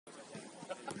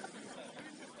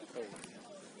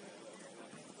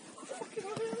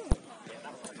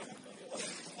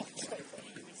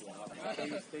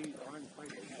these, I haven't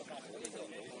played these.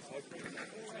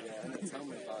 Yeah, and tell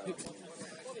me about it.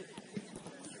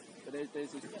 But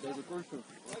there's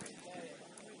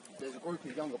a group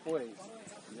of younger boys.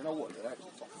 You know what? They're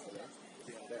actually fucking for them.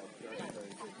 They're very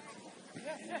good.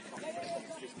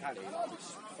 This caddy, like, this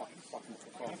fucking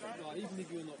like, even if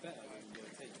you're not better than your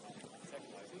team,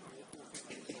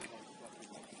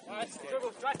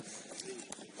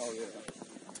 oh yeah.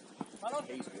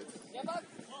 He's good.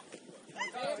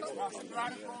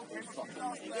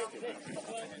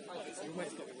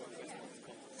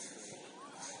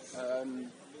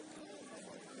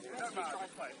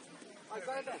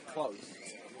 Close.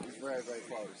 He's very, very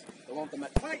close. The one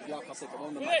like I said, the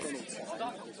one the McDonald's side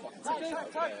is fucking touch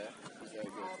over there. He's very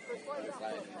good.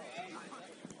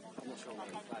 I'm not sure where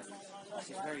he plays.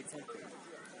 He's very technical.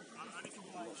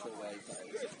 I'm not sure where he plays.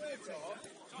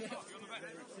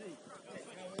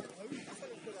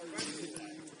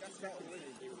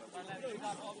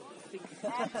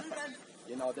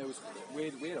 You know,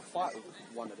 we had a fight with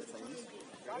one of the teams.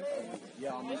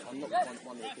 Yeah, I'm not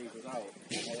one of the people out.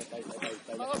 They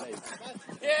left me.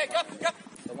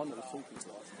 The one that was talking to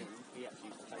us, he actually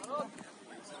used to take it.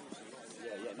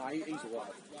 Yeah, no, he's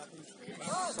alright.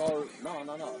 So, no.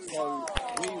 So,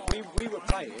 we were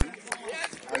playing, and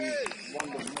one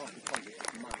of the market funders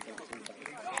just mad things all day.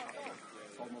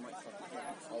 Told my mate something.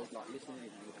 I was like, listen,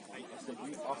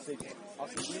 I said,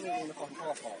 you know, in the fucking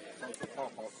car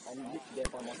park, I'm literally there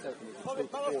by myself, and there's a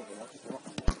four of them. I just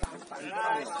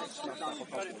went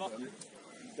up,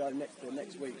 the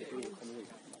next week, the week.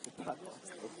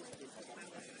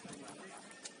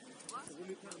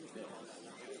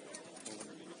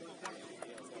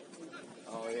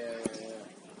 Oh yeah.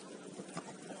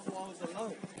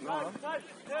 No.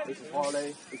 This is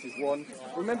Harlow. This is one.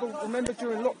 Remember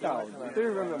during lockdown? You do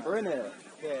remember, innit?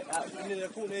 Yeah, the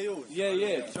court near yours.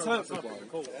 Yeah. Turford one.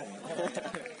 Cool.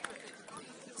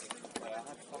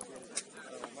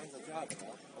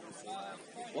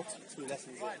 What? 2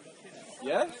 lessons.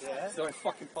 Yeah? So I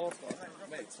fucking passed that.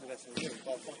 Mate, 2 lessons.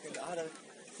 But fucking, I had a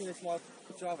finish my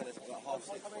driving lesson at like 5:30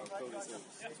 for Building Hills.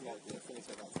 Finish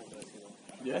at about 10 minutes.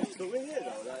 Yeah? But we're here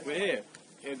though, like. We're here.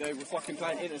 Yeah, they were fucking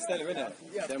playing Interstellar, innit?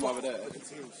 Yeah. Them over there.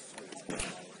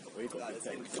 We got good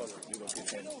teams. We got good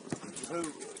teams.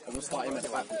 And we'll start him at the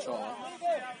back with Char.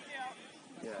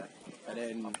 Yeah. And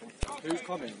then, who's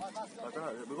coming? I don't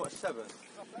know, we've got 7.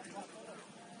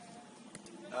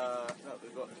 No,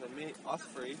 we've got me, us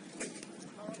 3,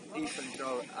 Ethan,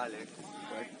 Joe, Alex,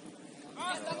 Greg,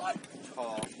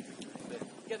 Char,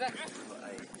 we've got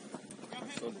 8.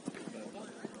 So,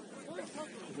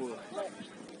 Well,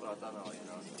 I don't know, you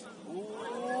know.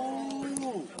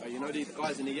 ooh! Oh, you know these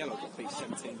guys in the yellow got beat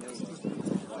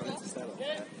 17-0. Like Interstellar.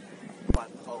 Yeah.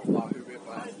 Who we're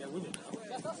playing.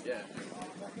 Yeah.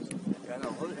 Yeah, no,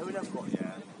 who we have got,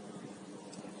 yeah?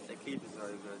 The keepers are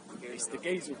over. It's the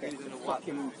geezer with the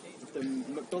fucking the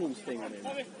McDonald's thing on him.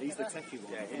 He's the techie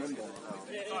one. Yeah, he's remember?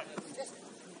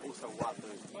 Also, Wapu.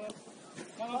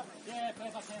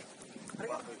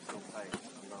 Wapu still plays.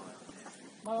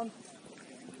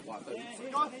 Wapu.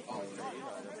 Oh,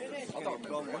 yeah. I don't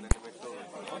remember him. I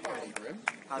don't remember him.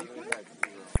 Hasn't been back.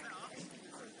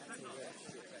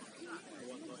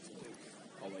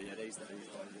 Oh, well, yeah, these guys,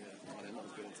 yeah. Oh, they're not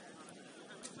as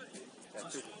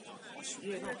good.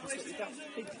 Yeah, no,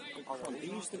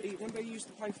 remember he used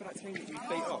to play for that team that we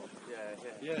beat up?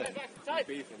 Yeah.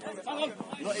 Beefing all the time.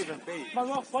 Not even beef.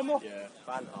 One more. Yeah.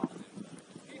 Banter.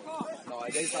 No,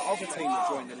 there's that other team that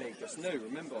joined the league that's new,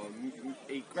 remember?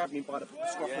 He grabbed me by the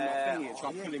scruff of my thingy and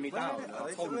tried pulling me down. And I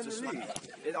told him to smack.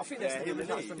 I think they're still in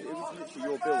the league. It was literally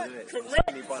your build, isn't it?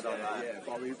 Skinny brother, Yeah,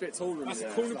 but we were a bit taller than That's me. a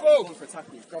cool Like, ball. For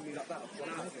attacking, he's grabbed me like that. I've gone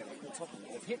out of it. I've top of him.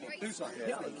 They've hit me. Do something.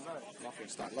 Nothing.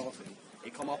 Started laughing. He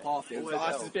come up after. It was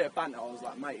like, this is a bit of banter. I was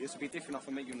like, mate, this would be different if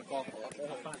I met you in the car park.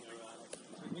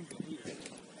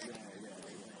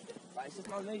 But it's just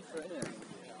no need for it, innit?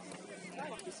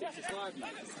 It's exercise,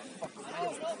 mate.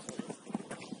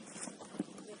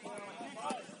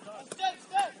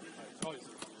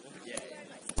 Yeah.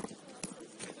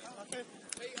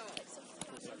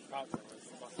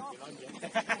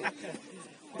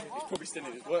 He's probably still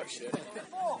in his work shit.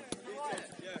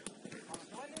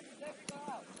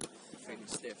 Feeling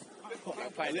stiff. I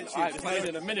played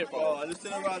in a minute, bro. Oh, I just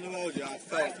did around the world, yeah. I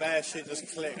felt bare shit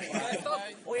just click.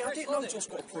 Oh yeah, I didn't know Josh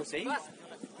got a pussy.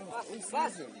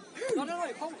 No,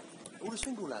 come. All the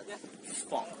single lads.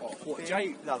 Fuck off. What,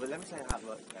 Jay? No, but let me say how it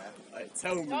works, yeah. Hey,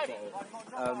 tell me,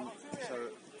 bro.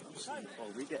 So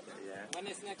we get there, yeah.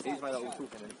 He's made all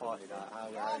talking in the party, like, how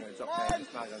we're going to drop down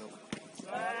this mag and all.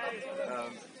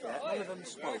 None of them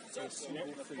spoke to a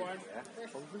single thing,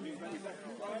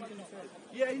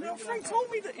 Yeah, you know, Frank told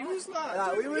me that he was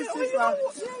like... we was just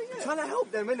trying to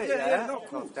help them, innit, yeah? Not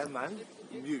cool. Them, man,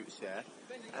 mutes, yeah?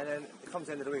 And then it comes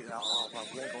the end of the week, they're like, oh, bro,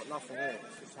 we ain't got nothing here.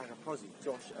 It's just like a prosy,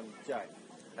 Josh and Jay.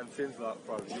 And Finn's like,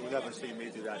 bro, you'll never see me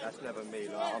do that, that's never me,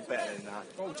 like, I'm better than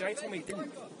that. Bro, Jay told me he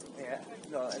didn't. Yeah,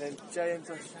 no, and then Jay and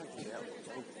Josh said, Jay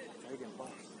didn't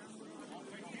bust.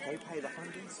 They paid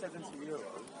 €170 and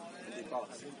he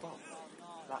bust.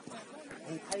 Like,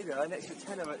 he paid her an extra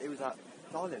tenner, he was like,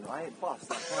 darling, I ain't bust.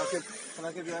 Like, can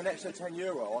I give you an extra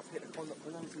 €10? I'll take the condom.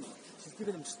 She's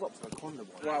giving him slops for a condom.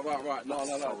 Right. No.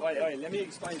 Wait, let me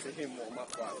explain to him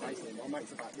what basically my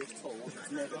mate's about this tall.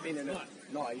 He's never been in a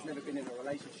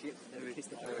relationship, never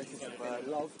kissed a girl, he's never been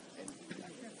in love.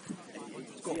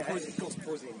 He's got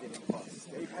pussy and didn't bust.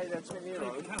 He paid her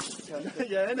 €20.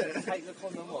 Yeah, innit? Take the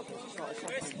condom off, and she started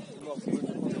sucking him off with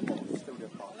the condom off, still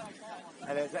didn't bust.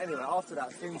 And then, anyway, after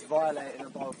that, Finn's violating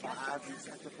them both, like, have you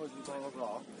such a pussy, blah, blah,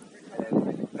 blah. And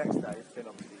then, next day, Finn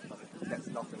obviously gets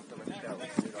nothing from any girl.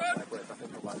 You know, like, whereas I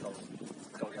think about those,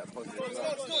 don't get pussy as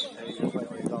well. And he just went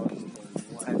on his own.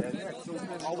 And then, I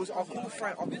called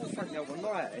Frank the other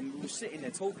night, and we were sitting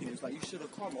there talking. He was like, you should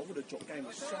have come. I would have dropped game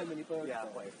with so many birds. Yeah,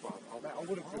 but it's fun. I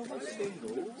would have moved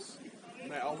singles.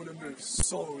 Mate, I would have moved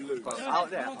so loose. But out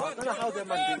there, I don't know how their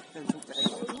man didn't talk to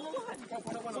anyone.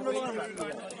 When I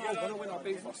went out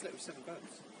beef, I slept with 7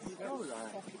 birds. Oh, like,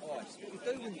 what you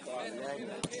doing, guys?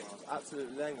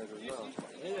 Absolute langers as well.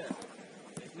 Yeah.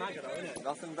 It's mega though, isn't it?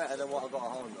 Nothing better than what I got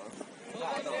at home though.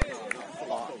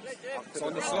 It's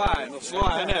on the slide,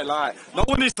 innit? Like, no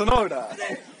one needs to know that.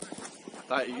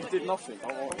 Like, you did nothing.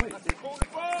 What?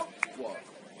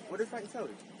 What did Frank tell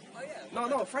you?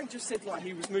 No, Frank just said like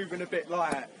he was moving a bit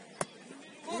like...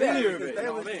 silly with it, you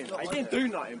know what I mean? He didn't do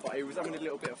nothing, but he was having a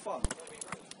little bit of fun.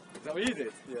 Is that what you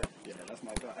did? Yeah. Yeah, that's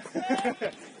my guy.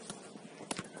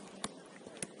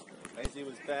 Maisie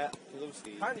was there, because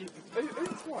obviously... Apparently, who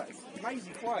cried?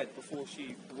 Maisie cried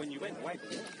when you went away,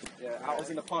 didn't you? Yeah, I was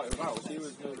in the party with Al. She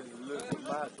was moving a little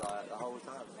mad like the whole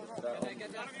time.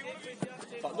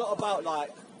 But not about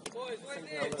like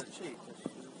thinking I'm going to cheat.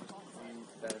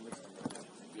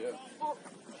 Yeah.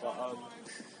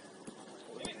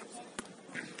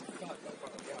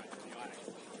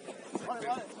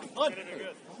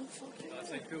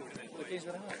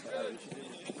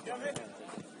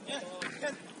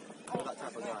 But that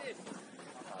type of guy.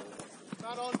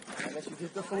 Unless you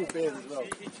did the full beard as well.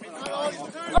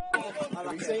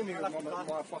 Have you seen me with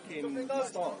my fucking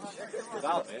moustache?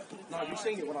 Without it? No, have you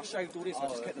seen it when I shaved all this? I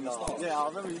just kept the moustache. Yeah, I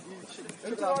remember you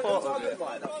took I that photo of look it.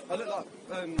 like? I look like,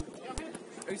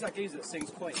 who's that geezer that sings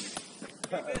Queen?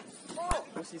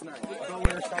 What's his name? I don't want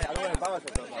to embarrass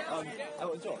myself.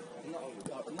 Elton John?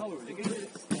 No, the geezer.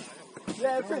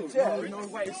 Yeah, Prince, yeah. No,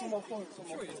 wait, it's on my phone.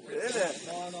 Isn't it?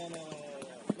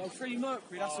 No, Freddie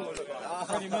Mercury, that's what I look like.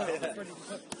 Freddie Mercury.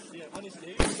 Yeah,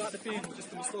 honestly, it's like the beard with just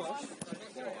the moustache. Oh,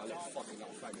 I look fucking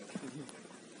like a faggot.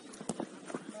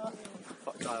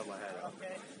 Fuck, dye my hair out.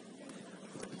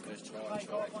 Let's try.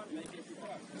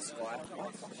 Sky.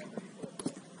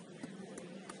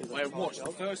 Wait, watch.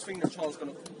 The first thing that Charles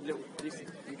gonna you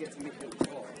get to meet little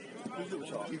Charles. Who's little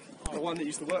Charles? The one that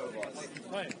used to work with us.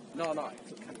 Right. No.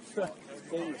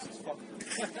 Gorgeous as fuck.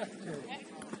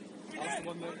 That's the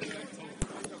one that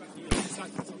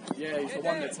yeah, he's the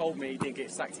one that told me he didn't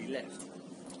get sacked, he left.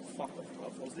 Fuck off. I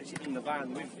was literally in the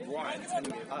van with Ryan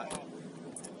telling me about it.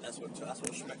 That's what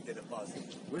Schmeck did at Buzz.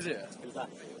 Was it? It was that.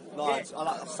 No, I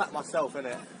sacked myself,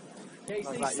 innit?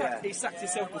 Yeah, he sacked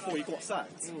himself before he got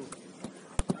sacked.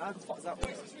 How the fuck does that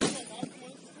work?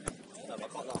 No, but I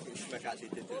can't laugh. Schmeck actually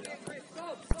did do that.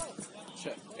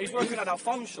 Shit. He's working at that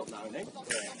fun shop now, isn't he? Yeah.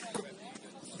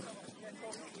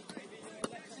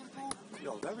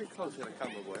 Yo, very close to the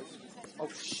camera, boys. Oh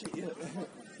shit, yeah.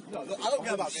 No, look, I don't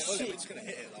care about being shit. We're just gonna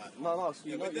hit it, like. No, so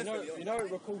you know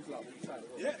it records like what you say.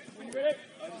 Yeah. When you ready?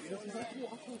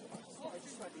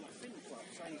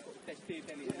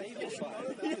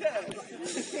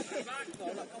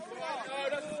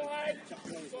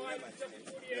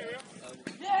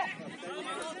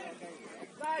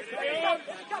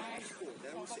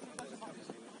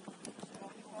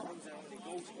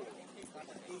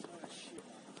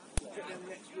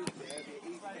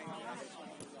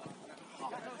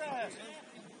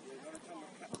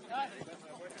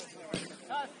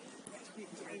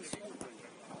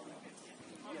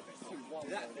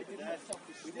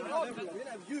 We didn't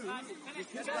have you. We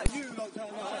just had you locked down.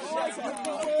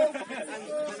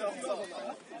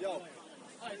 Yo.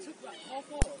 I took like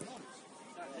half hour.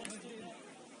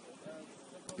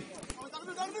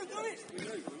 Don't do it.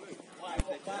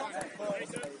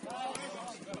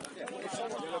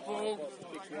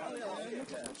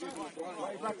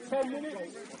 About 10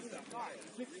 minutes.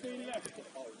 16 left.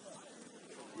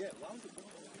 Yeah,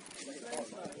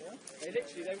 they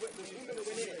literally, they were going to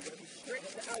win it, but she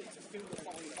stretched it out to fill the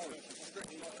fucking hole. She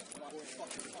stretched it out like a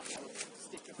fucking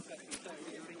stick of fucking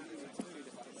thing.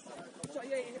 So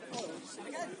yeah, you hit the hole.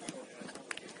 Again.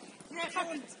 Yeah,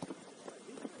 fucking.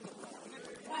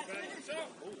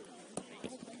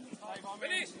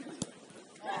 Finish.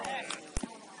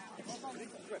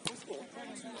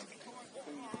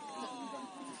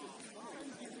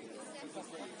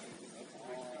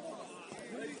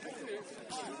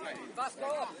 Fast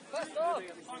off! Fast off!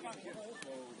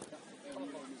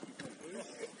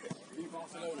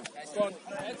 Myarsealona. It's gone.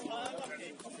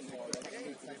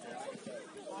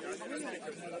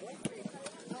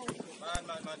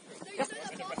 Man.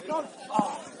 Gone.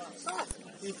 Oh.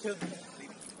 You killed me.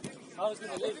 I was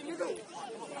going to leave.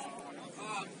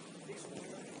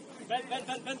 Ben.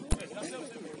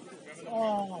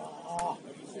 Oh.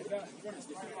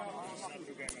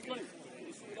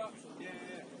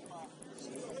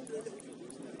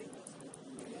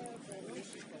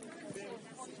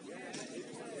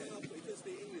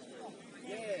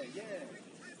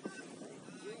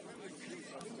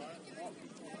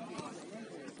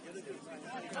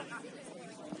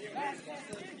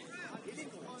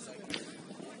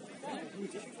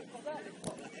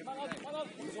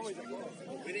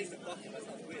 We need the bucket, that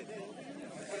sounds weird.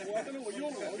 I don't know what you're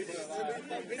on.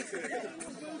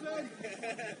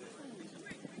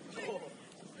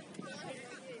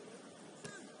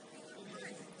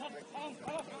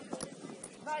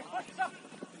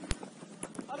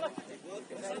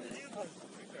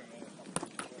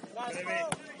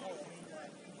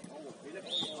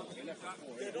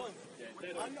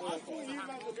 I thought you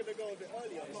man were going to go a bit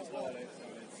earlier.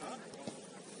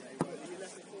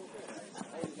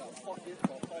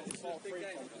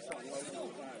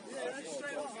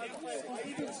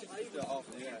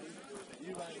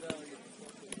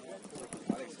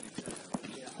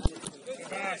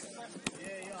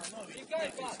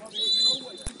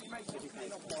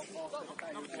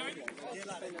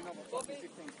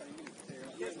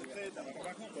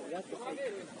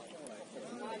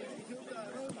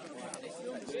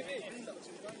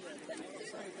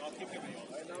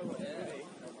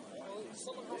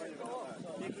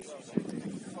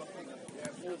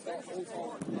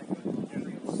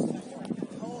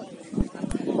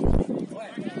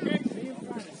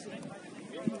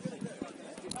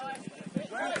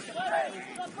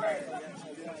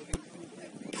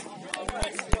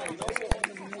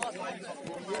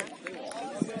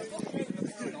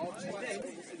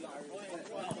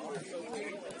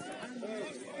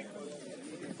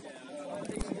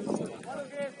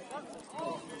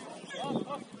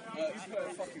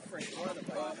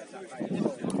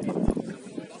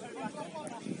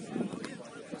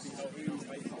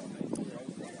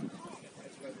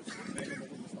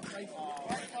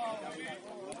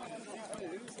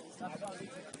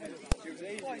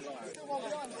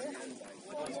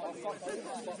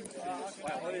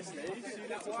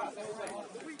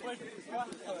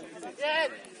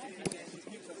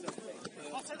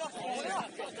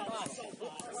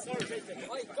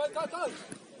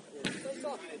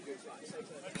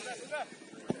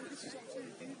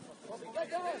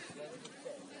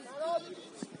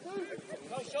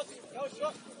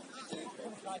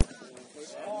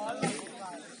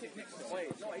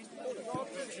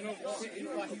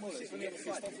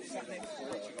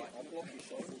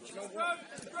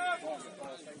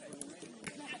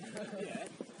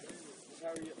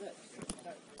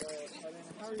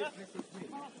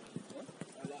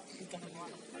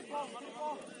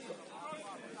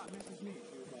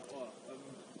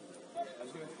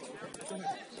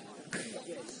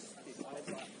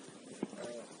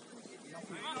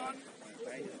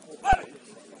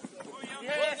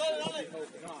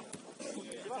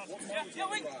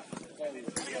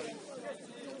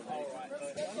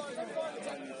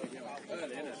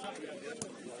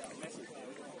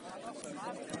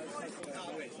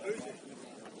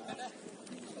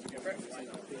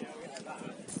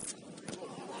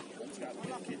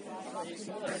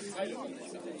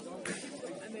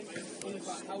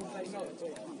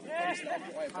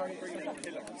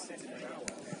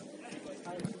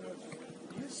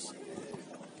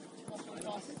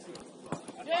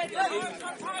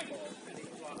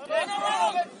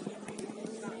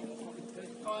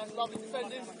 Lovely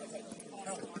defending.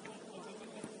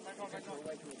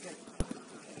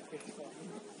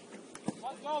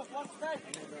 One goal, one step.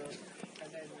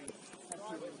 And then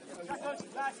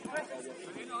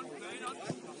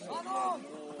Come on!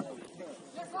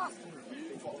 Get fast!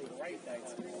 got a great day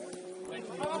tomorrow.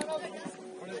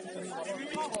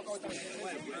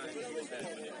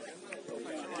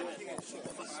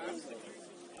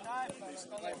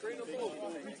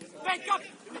 Back up!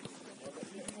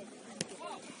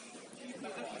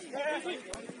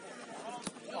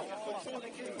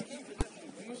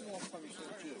 When was the last time you saw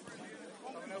Jim?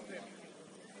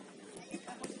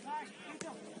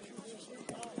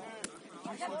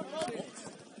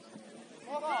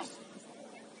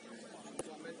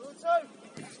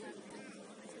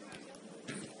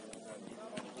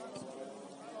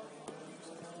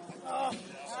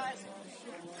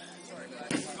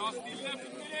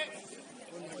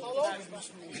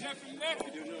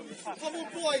 Come on,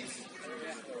 boys!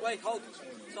 Wait, hold.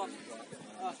 Stop.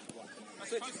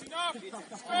 Switch.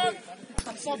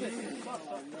 Stop it!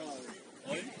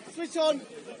 Switch on!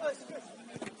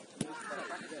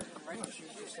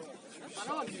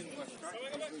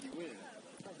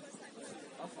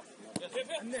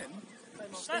 And then,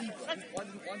 Steve, I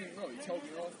didn't know, he told me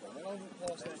after, when I walked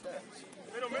past those steps,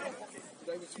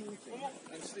 they were talking,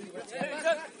 and Steve went to me.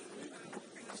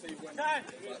 Steve went, like,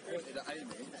 pointed at Amy,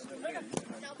 and then me, and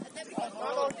then... Come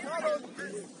on!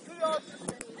 Good on!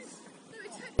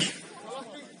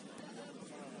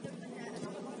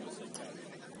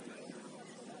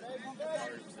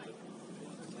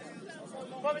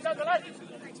 Come down the line!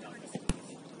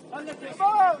 On the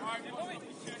ball!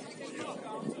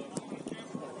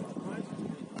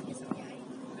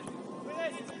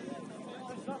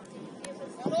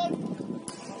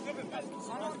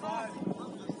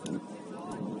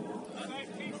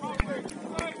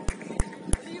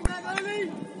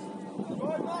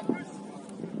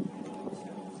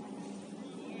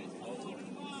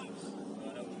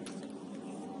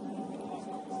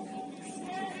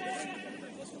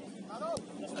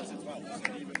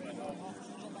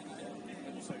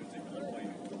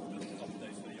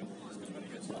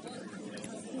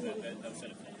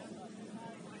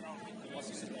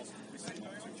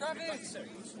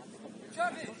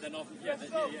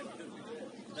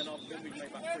 Then we made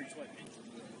about 320,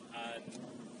 and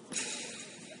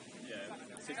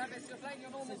Travis, you're playing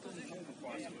your normal position.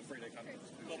 price of a 3-day camping.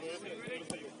 So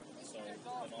then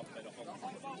I played a whole lot, and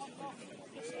then I've lost that.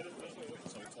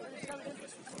 So it's all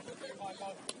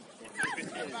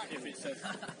if it says,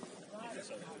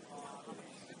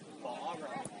 but I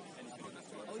reckon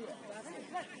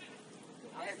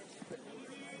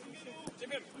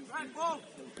Jim him! Right, ball!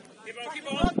 Keep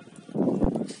on!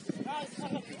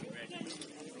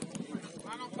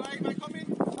 Man on play, man coming!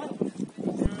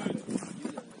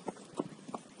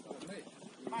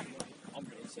 I'm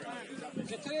going to say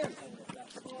Get to him!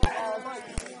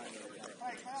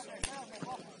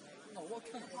 no, what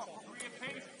can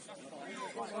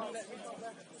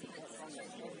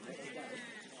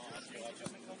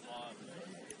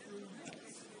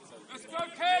Let's go,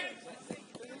 Kate!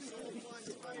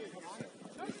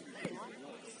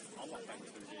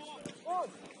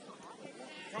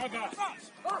 Try that!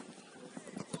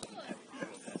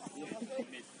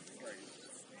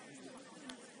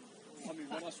 I mean,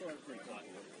 when I saw it Greek,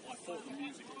 I thought the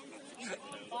music was good. There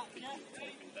were a lot of people that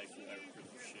told me they thought they were good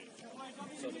for shit.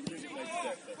 So the music they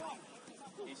did,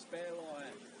 it's bare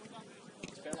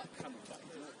like camouflage.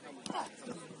 You know what camouflage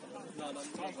is? No, not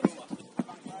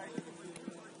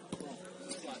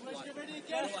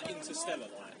like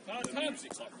Interstellar, like the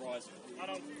music's like rising.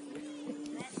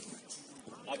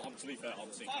 I'm to be fair, I'm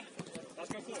thinking.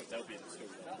 Let's go forward. They'll be in the story.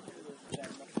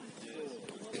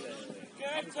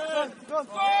 Go!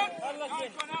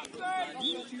 I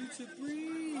need you to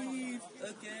breathe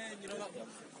again. You know that one?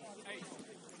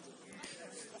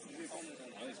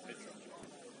 I need a picture.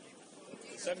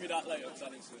 Send me that later because I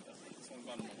need to. It's on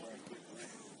gun.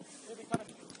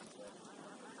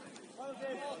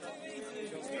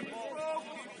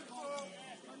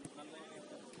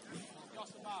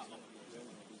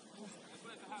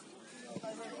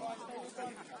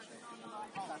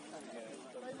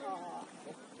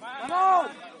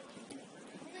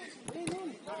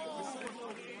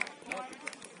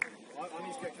 I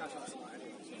need to get cash out tonight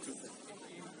anyway.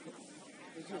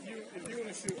 If you want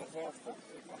to shoot off after, I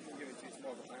can give it to you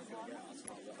tomorrow, but I ain't going to get it.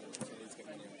 I need to get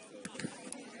money out.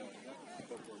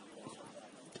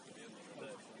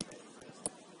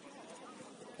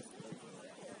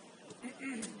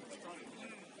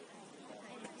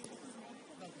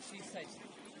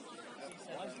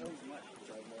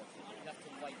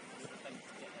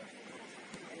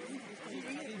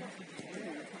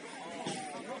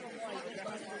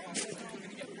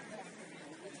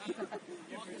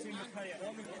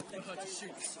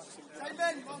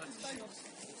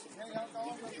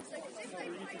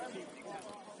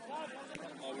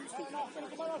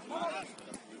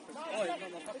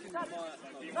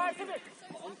 Nice, isn't it?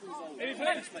 It is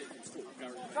nice, mate. It's sort of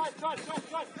Gary. Try.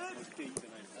 It's deep,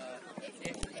 isn't it?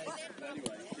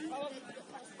 Anyway,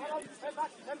 Head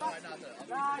back.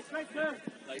 Nice, great turn.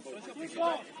 they both Keep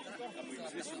going. and we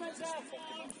was listening to this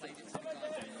fucking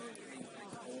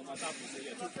my dad was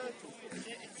here.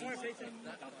 Sorry, Peter.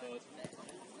 Dad heard.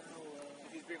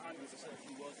 He's been angry as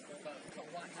he was.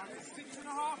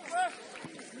 6.5, first.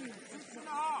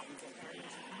 6.5.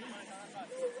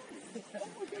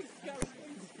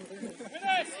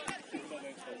 Finish! Keep on.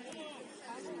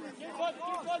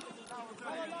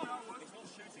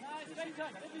 Nice, Peter.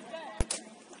 If he's there.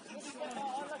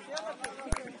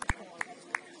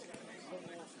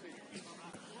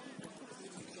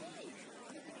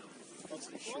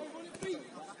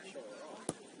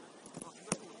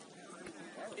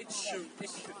 It should be.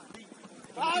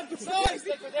 Time, precise!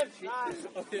 Stick with him. Nice.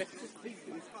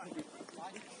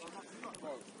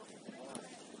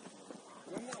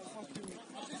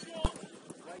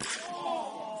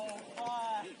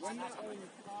 When that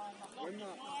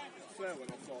flare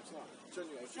went off last night,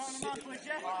 generally I was just sitting there, with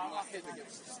my head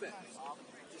against the steps,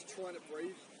 just trying to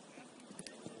breathe.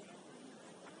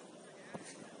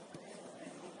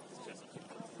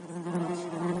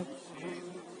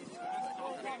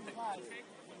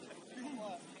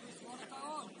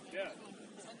 Yeah.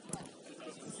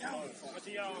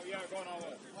 Yeah, go on, I'll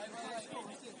work.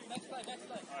 Next play.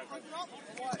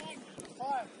 Alright.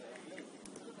 Fire.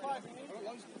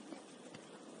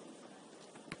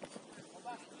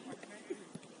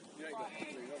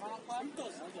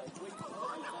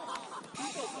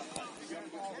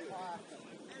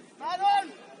 Madon!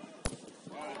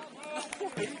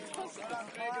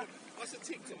 That's a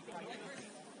TikTok.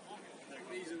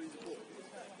 These are these boys.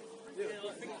 Yeah,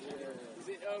 I think is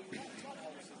it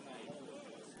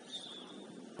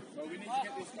Well, we need to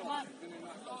get this guy.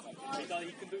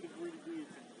 he can do the really weird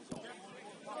thing as well.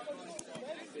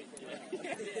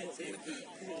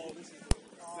 Oh, this is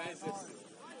there's this.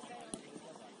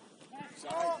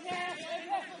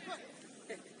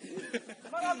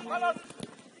 Madon!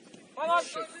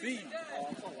 Shafeen. Oh,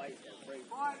 I can't wait for it.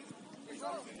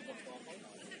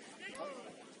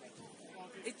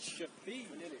 It's Shafeen.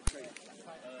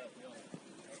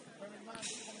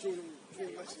 Jordan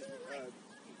messaged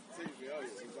teams me earlier.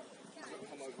 He was like,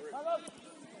 come over here.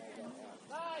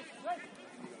 Nice! Great!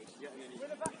 He goes, yeah, and then he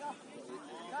Win it back now.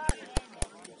 Nice!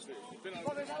 been over.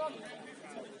 Come in, Madon!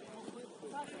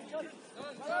 Nice, good.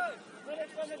 Madon! Win it.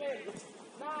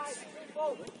 Nice!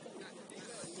 Ball!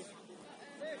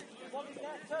 One in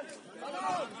there, turn!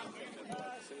 Madon!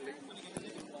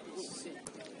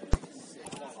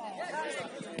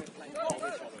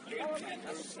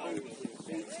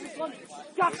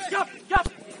 Goff!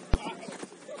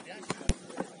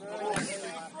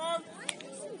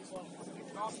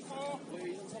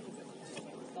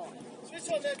 Switch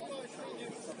on there, boys.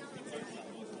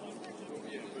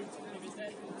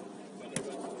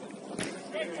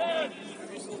 Great turn!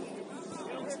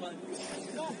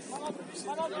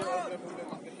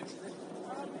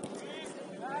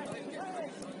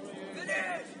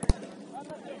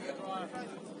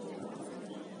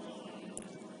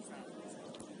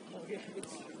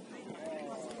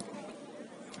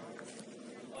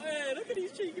 Hey, look at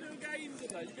these cheeky little games in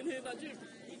there. You can hear that, Jim.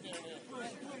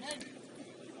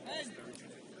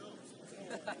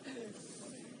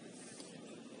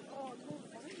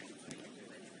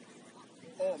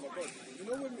 Oh my god. You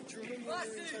know when, do you remember when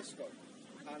we were in Tesco?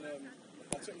 And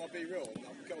I took my B-reel and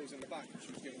that girl was in the back and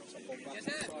she was giving us a bomb back to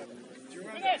the side. Do you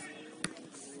remember? Finish!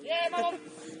 Yeah, Madon!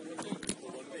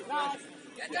 Nice!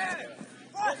 Get there!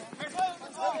 Fight!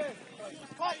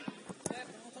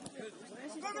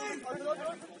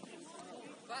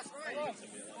 That's right.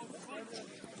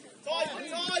 Time!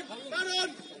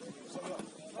 Madon!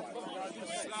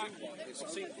 I've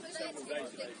seen it several days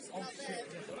today.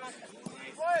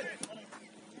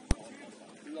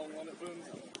 Long one at Burns.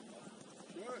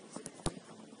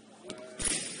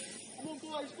 Come on,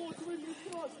 boys, 4 to win this,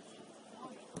 come on!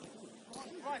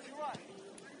 Right, you're right.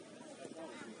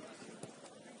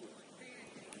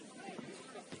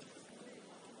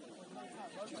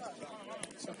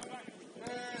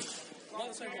 Not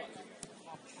the same one.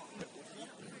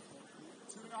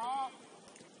 2.5.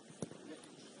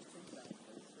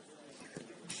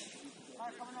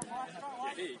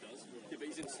 Yeah, he does. Yeah, but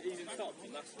he's in top,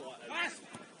 and that's right.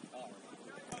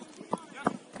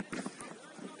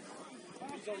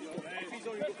 He's on your man. He's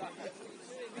on your back.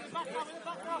 Back up.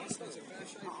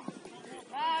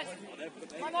 Nice!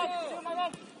 Come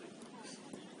on!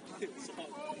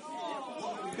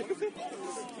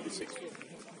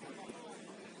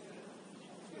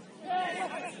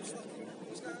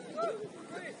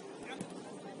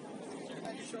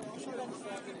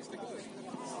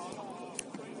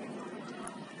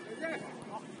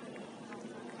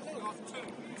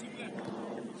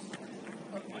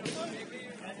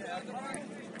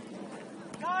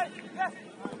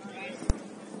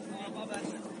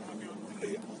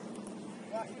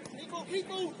 Keep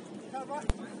ball. Right.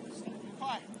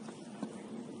 Right.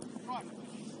 Right.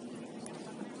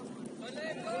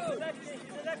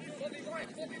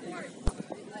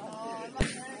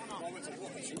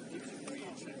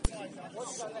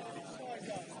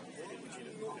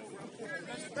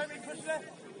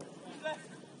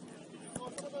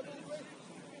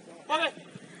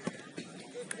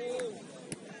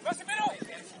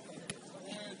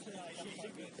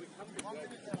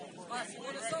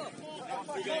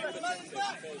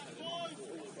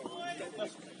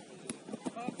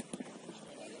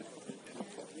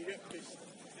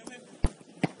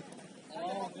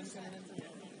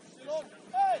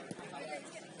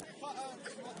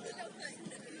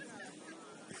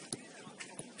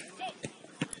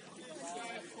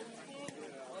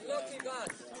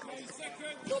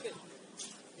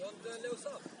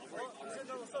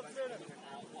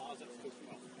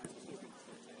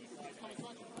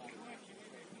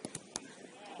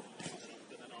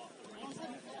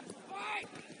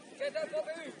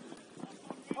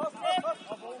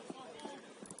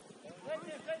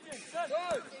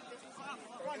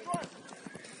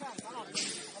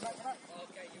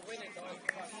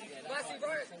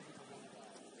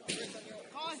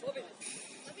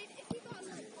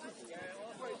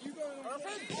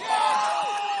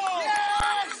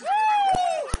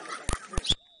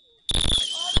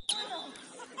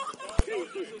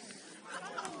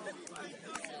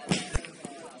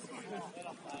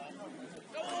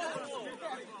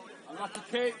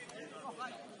 Kick.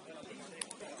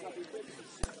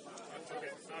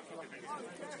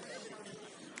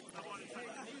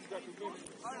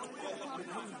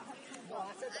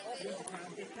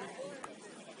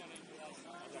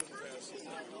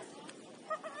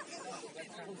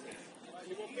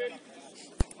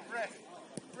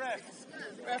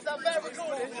 Ref, that better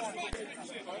recording. I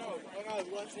know,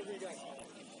 once every game.